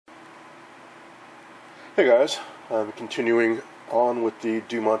Hey guys, I'm continuing on with the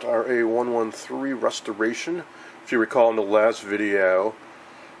Dumont RA113 restoration. If you recall in the last video,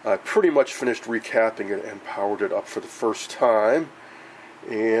 I pretty much finished recapping it and powered it up for the first time.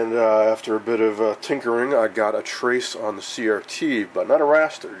 And after a bit of tinkering, I got a trace on the CRT, but not a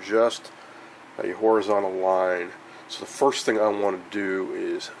raster, just a horizontal line. So the first thing I want to do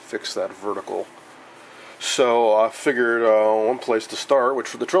is fix that vertical. So I figured one place to start, which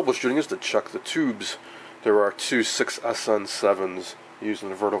for the troubleshooting, is to check the tubes. There are two 6SN7s used in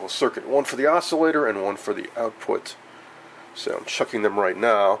the vertical circuit, one for the oscillator and one for the output. So I'm checking them right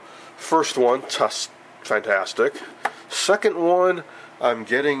now. First one, tests fantastic. Second one, I'm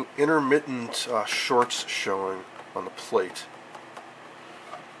getting intermittent shorts showing on the plate.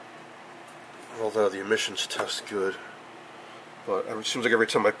 Although the emissions test good. But it seems like every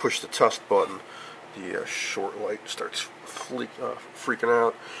time I push the test button, the short light starts freaking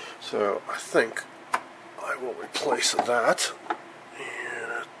out. So I think I will replace that.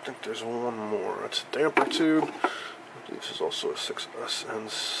 And I think there's one more. It's a damper tube. This is also a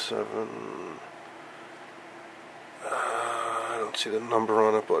 6SN7. I don't see the number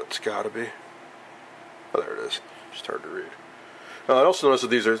on it, but it's got to be. Oh, there it is. Just hard to read. I also noticed that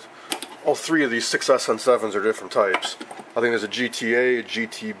these are all three of these 6SN7s are different types. I think there's a GTA, a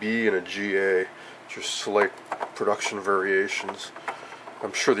GTB, and a GA, which are slight production variations.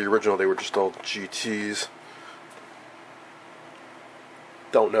 I'm sure the original they were just all GTs.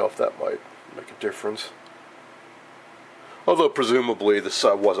 Don't know if that might make a difference. Although presumably the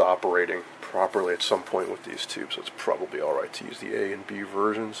sub was operating properly at some point with these tubes, so it's probably alright to use the A and B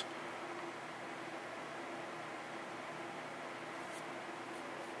versions.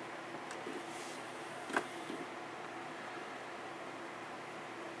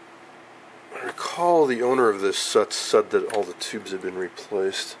 I recall the owner of this set said that all the tubes had been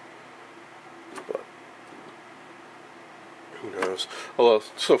replaced, but who knows. Although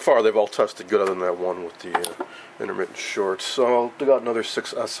so far they've all tested good, other than that one with the intermittent shorts. So I'll dig out another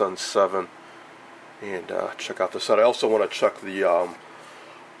 6SN7 and check out the set. I also want to check the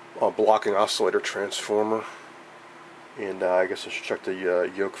blocking oscillator transformer, and I guess I should check the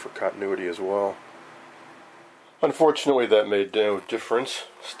yoke for continuity as well. Unfortunately, that made no difference.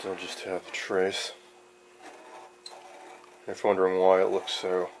 Still just have the trace. If you're wondering why it looks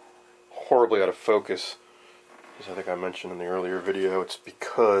so horribly out of focus, as I think I mentioned in the earlier video, it's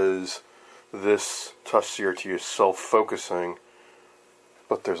because this touch CRT is self-focusing,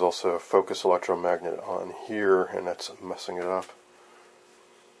 but there's also a focus electromagnet on here, and that's messing it up.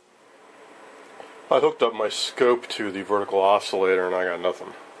 I hooked up my scope to the vertical oscillator and I got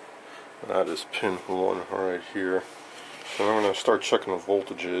nothing. That is pin 1 right here. So I'm going to start checking the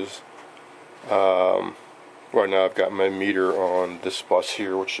voltages. Right now I've got my meter on this bus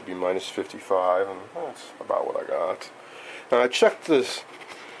here, which should be minus 55, and that's about what I got. Now I checked this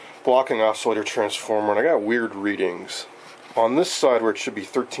blocking oscillator transformer, and I got weird readings. On this side where it should be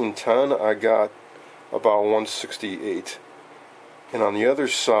 1310, I got about 168. And on the other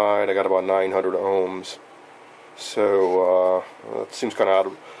side, I got about 900 ohms. So that seems kind of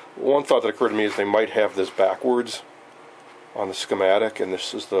odd. One thought that occurred to me is they might have this backwards on the schematic, and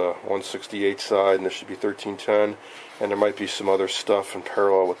this is the 168 side, and this should be 1310, and there might be some other stuff in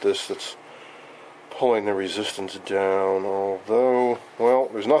parallel with this that's pulling the resistance down, although, well,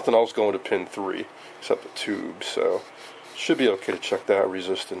 there's nothing else going to pin 3 except the tube, so it should be okay to check that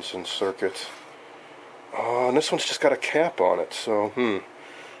resistance in circuit. And this one's just got a cap on it, so,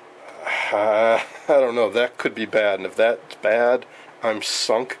 I don't know, that could be bad, and if that's bad, I'm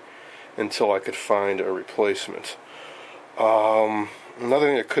sunk until I could find a replacement. Another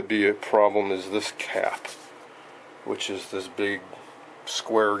thing that could be a problem is this cap, which is this big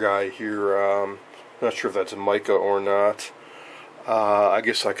square guy here. I'm not sure if that's mica or not. I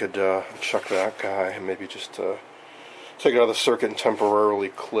guess I could check that guy and maybe just take it out of the circuit and temporarily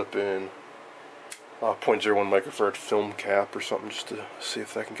clip in 0.01 microfarad film cap or something, just to see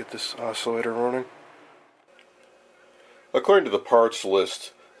if I can get this oscillator running. According to the parts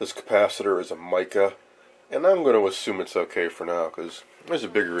list, this capacitor is a mica, and I'm going to assume it's okay for now, because there's a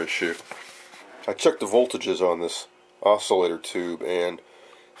bigger issue. I checked the voltages on this oscillator tube, and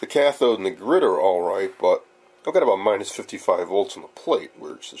the cathode and the grid are alright, but I've got about minus 55 volts on the plate,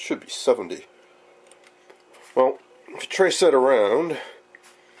 which it should be 70. Well, if you trace that around, it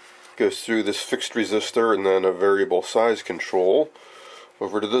goes through this fixed resistor and then a variable size control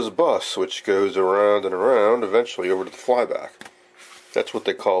over to this bus, which goes around and around, eventually over to the flyback. That's what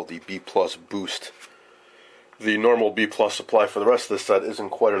they call the B+ boost. The normal B+ supply for the rest of the set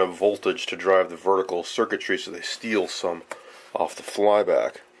isn't quite enough voltage to drive the vertical circuitry, so they steal some off the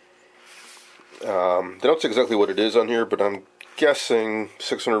flyback. They don't say exactly what it is on here, but I'm guessing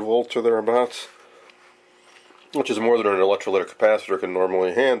 600 volts or thereabouts, which is more than an electrolytic capacitor can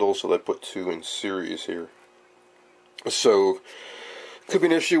normally handle, so they put two in series here. So, could be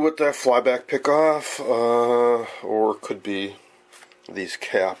an issue with that flyback pickoff, or could be these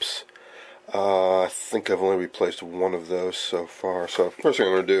caps. I think I've only replaced one of those so far. So, first thing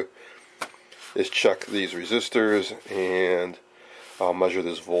I'm going to do is check these resistors, and I'll measure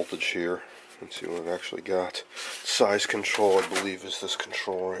this voltage here and see what I've actually got. Size control, I believe, is this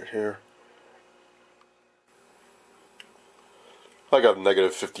control right here. I got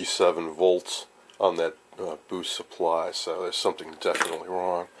negative 57 volts on that boost supply, so there's something definitely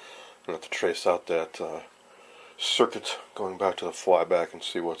wrong. I'm going to have to trace out that circuit going back to the flyback and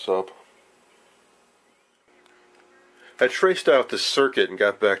see what's up. I traced out the circuit and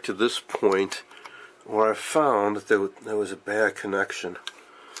got back to this point where I found that there was a bad connection.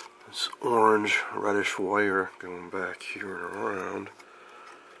 This orange reddish wire going back here and around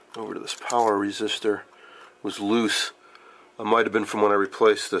over to this power resistor was loose. It might have been from when I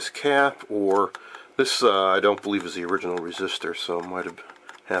replaced this cap, or this I don't believe is the original resistor, so it might have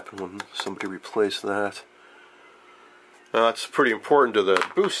happened when somebody replaced that. Now that's pretty important to the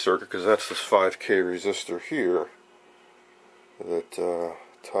boost circuit because that's this 5K resistor here that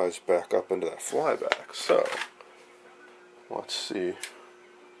ties back up into that flyback. So let's see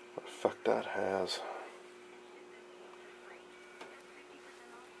what effect that has.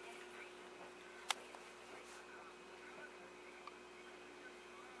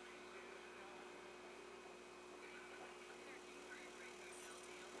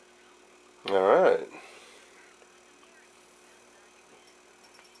 Alright.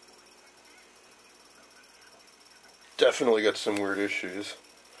 Definitely got some weird issues.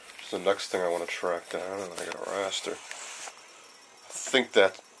 It's the next thing I want to track down, and I got a raster. I think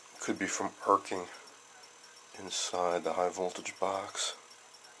that could be from arcing inside the high voltage box.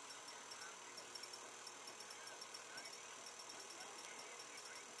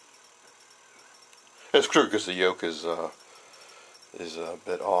 It's true because the yoke is a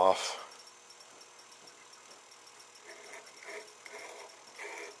bit off.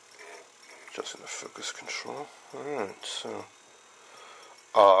 Adjusting the focus control. Alright, so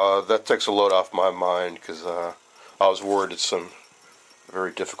that takes a load off my mind because I was worried that some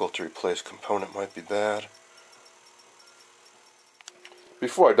very difficult to replace component might be bad.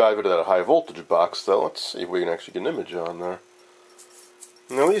 Before I dive into that high voltage box though, let's see if we can actually get an image on there.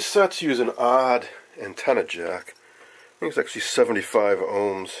 Now these sets use an odd antenna jack. I think it's actually 75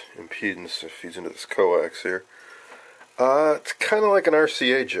 ohms impedance that feeds into this coax here. It's kind of like an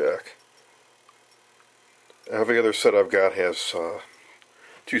RCA jack. Every other set I've got has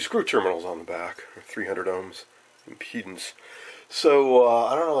two screw terminals on the back, or 300 ohms impedance. So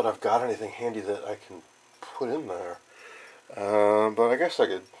I don't know that I've got anything handy that I can put in there. But I guess I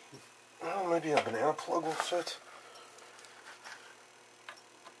could, maybe a banana plug will fit.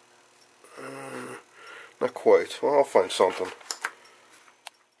 Not quite. Well, I'll find something.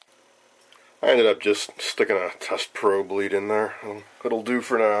 I ended up just sticking a test probe lead in there. It'll do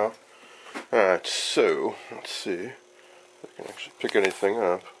for now. Alright, so, let's see if I can actually pick anything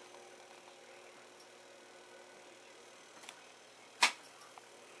up.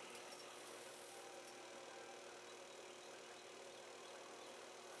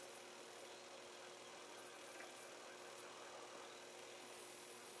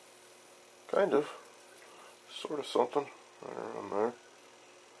 Kind of. Sort of something. Right around there.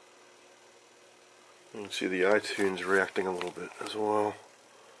 You can see the iTunes reacting a little bit as well.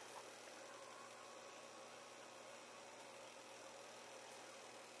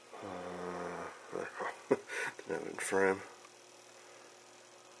 Didn't have it in frame.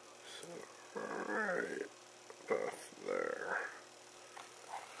 So, right about there.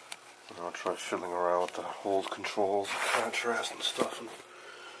 And I'll try fiddling around with the hold controls and contrast and stuff and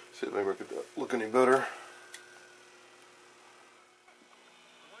see if maybe we could look any better.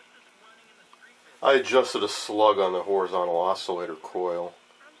 I adjusted a slug on the horizontal oscillator coil,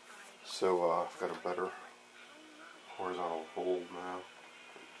 so I've got a better horizontal hold now.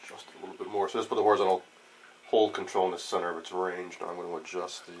 Adjust it a little bit more. So just put the horizontal hold control in the center of its range. Now I'm going to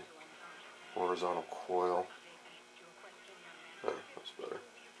adjust the horizontal coil. That's better.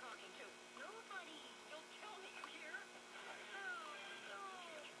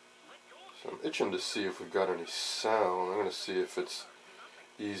 So I'm itching to see if we've got any sound. I'm going to see if it's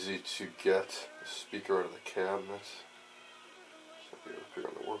easy to get the speaker out of the cabinet. So I'll be up here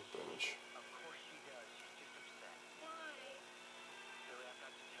on the workbench.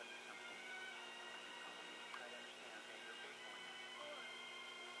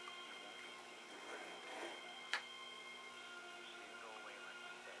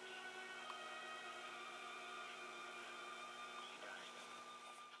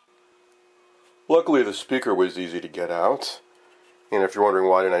 Luckily the speaker was easy to get out. And if you're wondering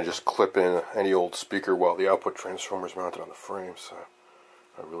why didn't I just clip in any old speaker, well, the output transformer is mounted on the frame, so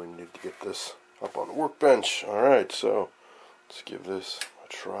I really needed to get this up on the workbench. Alright, so let's give this a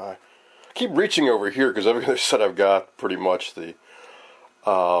try. I keep reaching over here because every other set I've got, pretty much the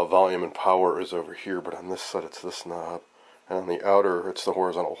volume and power is over here, but on this set it's this knob. And on the outer it's the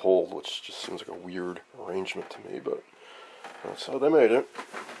horizontal hold, which just seems like a weird arrangement to me, but that's how they made it.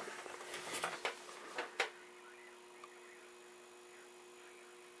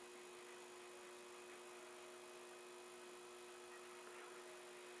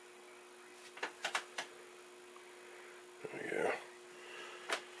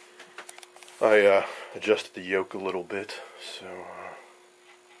 I adjusted the yoke a little bit, so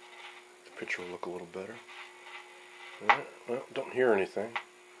the picture will look a little better. Well, don't hear anything.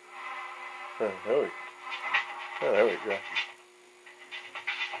 Oh, there we go.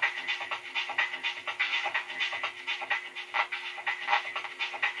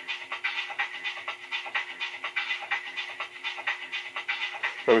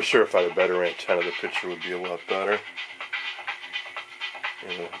 I was sure if I had a better antenna, the picture would be a lot better.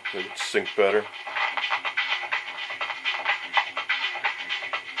 It would sync better.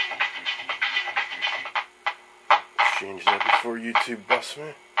 Change that before YouTube busts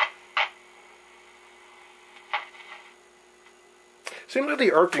me. Seems like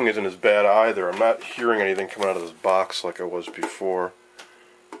the arcing isn't as bad either. I'm not hearing anything coming out of this box like I was before.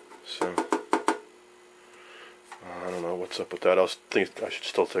 So I don't know what's up with that. I think I should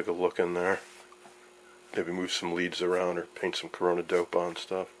still take a look in there. Maybe move some leads around or paint some Corona dope on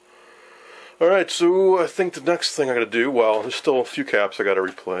stuff. Alright, so I think the next thing I gotta do, well, there's still a few caps I gotta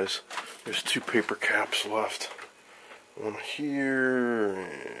replace. There's 2 paper caps left. One here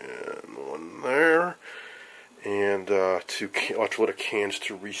and one there. And 2 electrolytic cans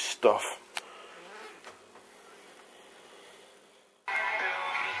to restuff.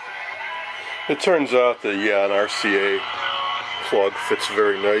 It turns out that, yeah, an RCA plug fits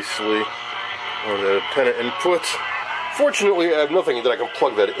very nicely on the antenna input. Fortunately, I have nothing that I can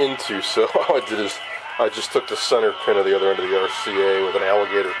plug that into, so all I did is I just took the center pin of the other end of the RCA with an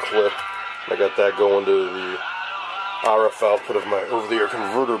alligator clip. I got that going to the RF output of my over-the-air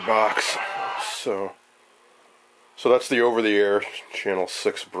converter box. So that's the over-the-air channel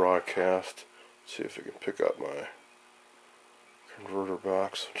 6 broadcast. Let's see if we can pick up my converter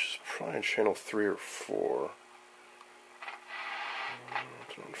box, which is probably in channel 3 or 4.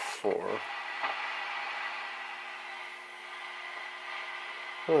 It's on 4.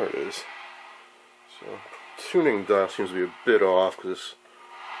 There it is. So, tuning dial seems to be a bit off because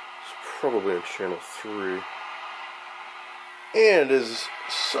it's probably in channel 3. And as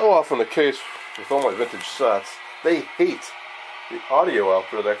so often the case with all my vintage sets, they hate the audio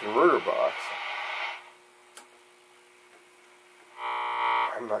output of that converter box.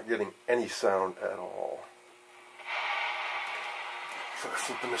 I'm not getting any sound at all. Try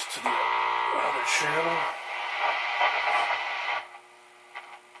flipping this to the other channel.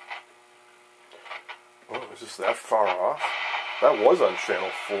 Oh, is this that far off? That was on channel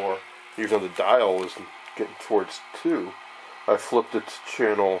 4, even though the dial was getting towards 2. I flipped it to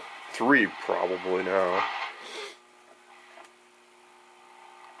channel 3 probably now.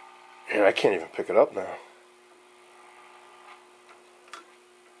 And I can't even pick it up now.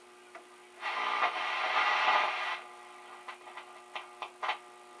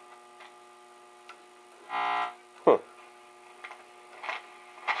 Huh.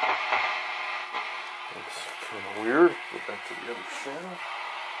 That's kind of weird. Go back to the other channel.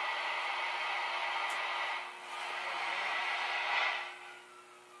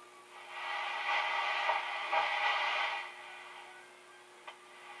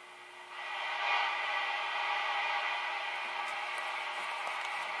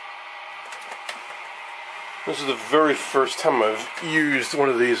 This is the very first time I've used one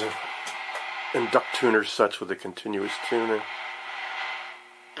of these induct tuner sets with a continuous tuning.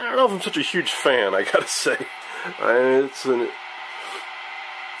 I don't know if I'm such a huge fan, I gotta say. It's an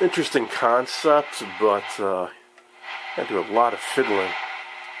interesting concept, but I do a lot of fiddling.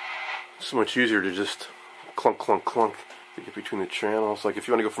 It's so much easier to just clunk, clunk, clunk to get between the channels. Like if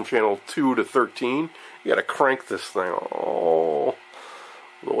you want to go from channel 2 to 13, you gotta crank this thing all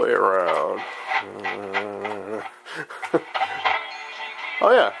the way around.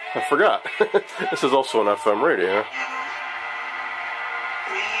 Oh yeah, I forgot. This is also an FM radio.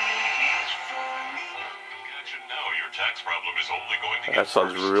 That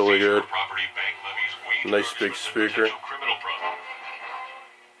sounds really good. Nice big speaker.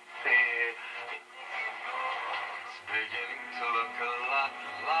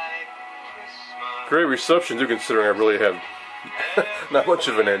 Great reception, too, considering I really have not much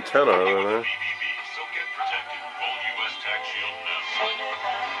of an antenna over there.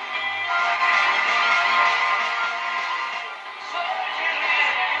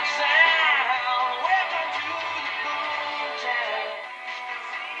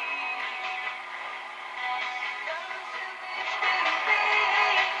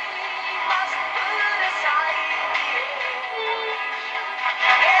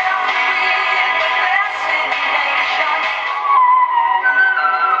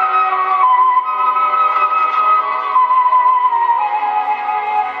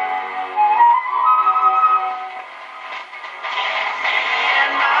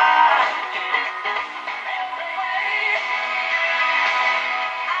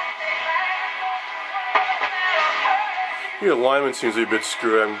 The alignment seems to be a bit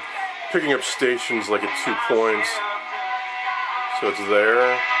screwed. I'm picking up stations like at 2 points. So it's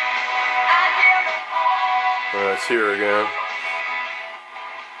there. It's here again.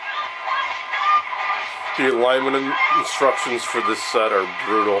 The alignment instructions for this set are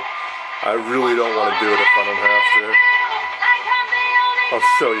brutal. I really don't want to do it if I don't have to. I'll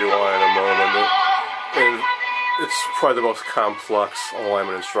show you why in a moment. And it's probably the most complex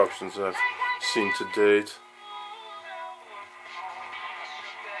alignment instructions I've seen to date.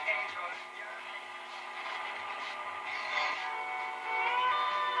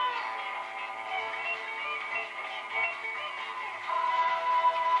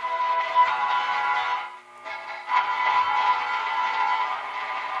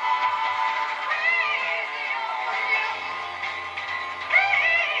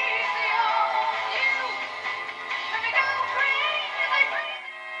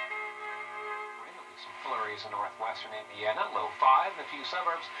 In northwestern Indiana, low 5 in a few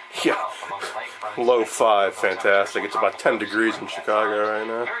suburbs. Yeah, low 5, fantastic. It's about 10 degrees in Chicago right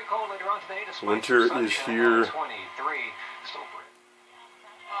now. Very cold later on today. Winter is here. 23. Still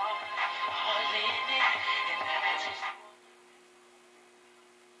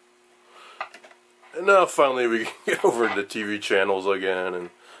and now finally we can get over to the TV channels again, and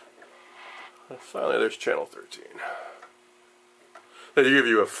finally there's channel 13. They give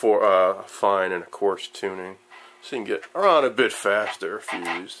you a fine and a coarse tuning, so you can get around a bit faster if you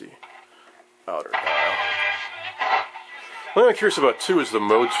use the outer dial. What I'm curious about too is the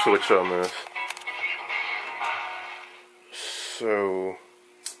mode switch on this. So,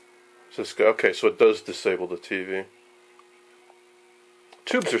 okay, so it does disable the TV.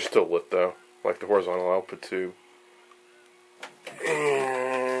 Tubes are still lit though, like the horizontal output tube.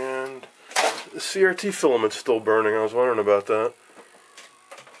 And the CRT filament's still burning. I was wondering about that.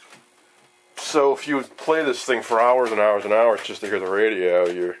 So if you play this thing for hours and hours and hours just to hear the radio,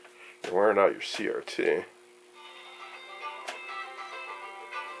 you're wearing out your CRT.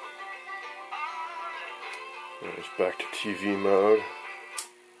 And it's back to TV mode.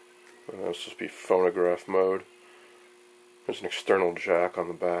 And that's supposed to be phonograph mode. There's an external jack on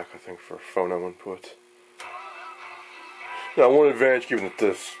the back, I think, for phono input. Now, one advantage given that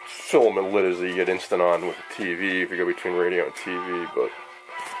this filament lit is that you get instant on with the TV if you go between radio and TV, but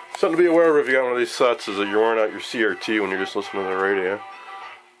something to be aware of if you got one of these sets is that you're wearing out your CRT when you're just listening to the radio.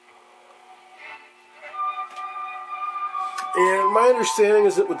 And my understanding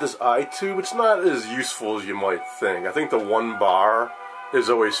is that with this iTube, it's not as useful as you might think. I think the one bar is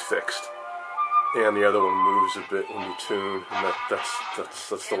always fixed, and the other one moves a bit when you tune, and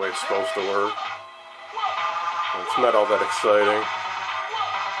that's the way it's supposed to work. It's not all that exciting.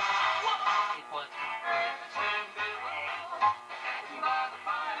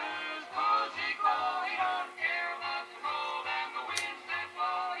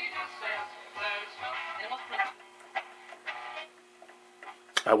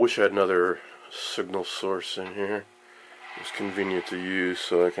 I wish I had another signal source in here. It's convenient to use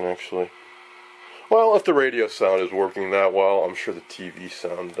so I can actually... Well, if the radio sound is working that well, I'm sure the TV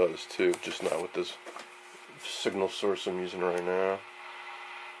sound does too, just not with this signal source I'm using right now.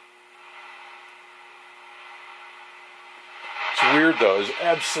 It's weird though, there's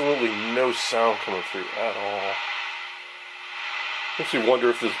absolutely no sound coming through at all. Makes me wonder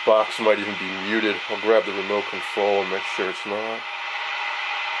if this box might even be muted. I'll grab the remote control and make sure it's not.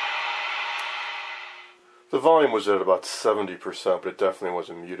 The volume was at about 70%, but it definitely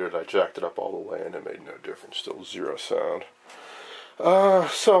wasn't muted. I jacked it up all the way and it made no difference. Still zero sound.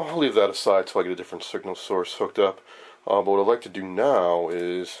 So I'll leave that aside till I get a different signal source hooked up. But what I'd like to do now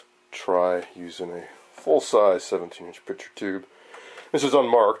is try using a full-size 17-inch picture tube. This is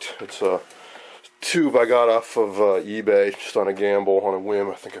unmarked. It's a tube I got off of eBay just on a gamble, on a whim.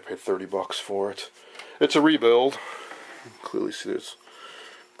 I think I paid $30 for it. It's a rebuild. You can clearly see this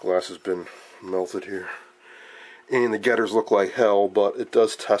glass has been melted here. And the getters look like hell, but it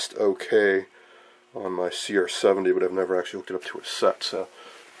does test okay on my CR70, but I've never actually hooked it up to a set, so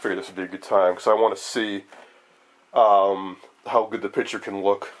I figured this would be a good time, because I want to see how good the picture can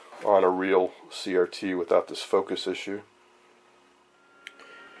look on a real CRT without this focus issue.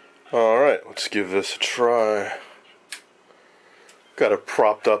 Alright, let's give this a try. Got it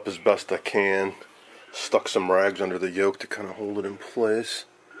propped up as best I can. Stuck some rags under the yoke to kind of hold it in place.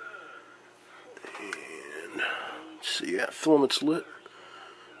 And let's see, yeah, filament's lit.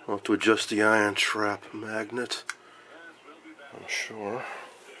 I'll have to adjust the ion trap magnet. I'm sure.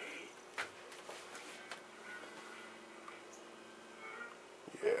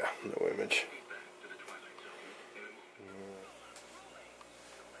 Yeah, no image.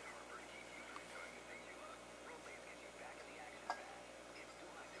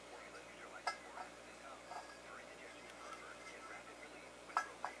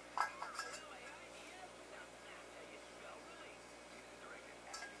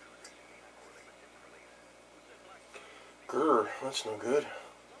 Grr, that's no good.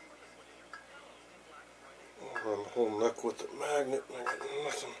 I'll run the whole neck with the magnet and I got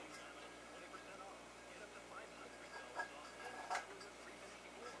nothing.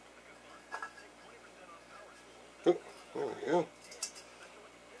 Oh, there we go.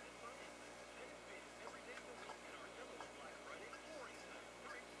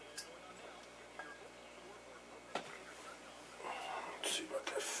 Let's see about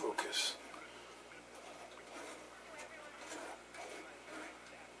that focus.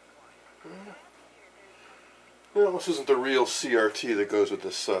 Well, this isn't the real CRT that goes with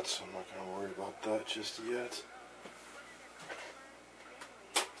this set, so I'm not going to worry about that just yet.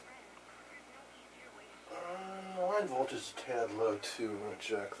 Line voltage is a tad low too. I'm going to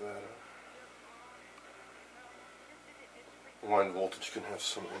jack that up. Line voltage can have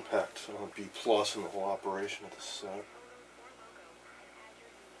some impact on B plus in the whole operation of the set.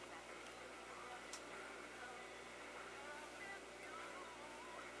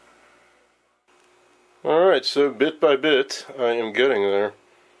 Alright, so bit by bit, I am getting there.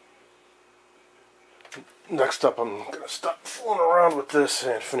 Next up, I'm going to stop fooling around with this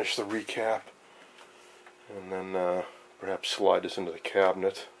and finish the recap. And then perhaps slide this into the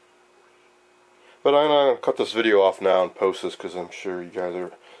cabinet. But I'm going to cut this video off now and post this because I'm sure you guys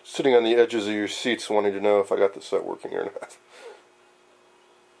are sitting on the edges of your seats wanting to know if I got the set working or not.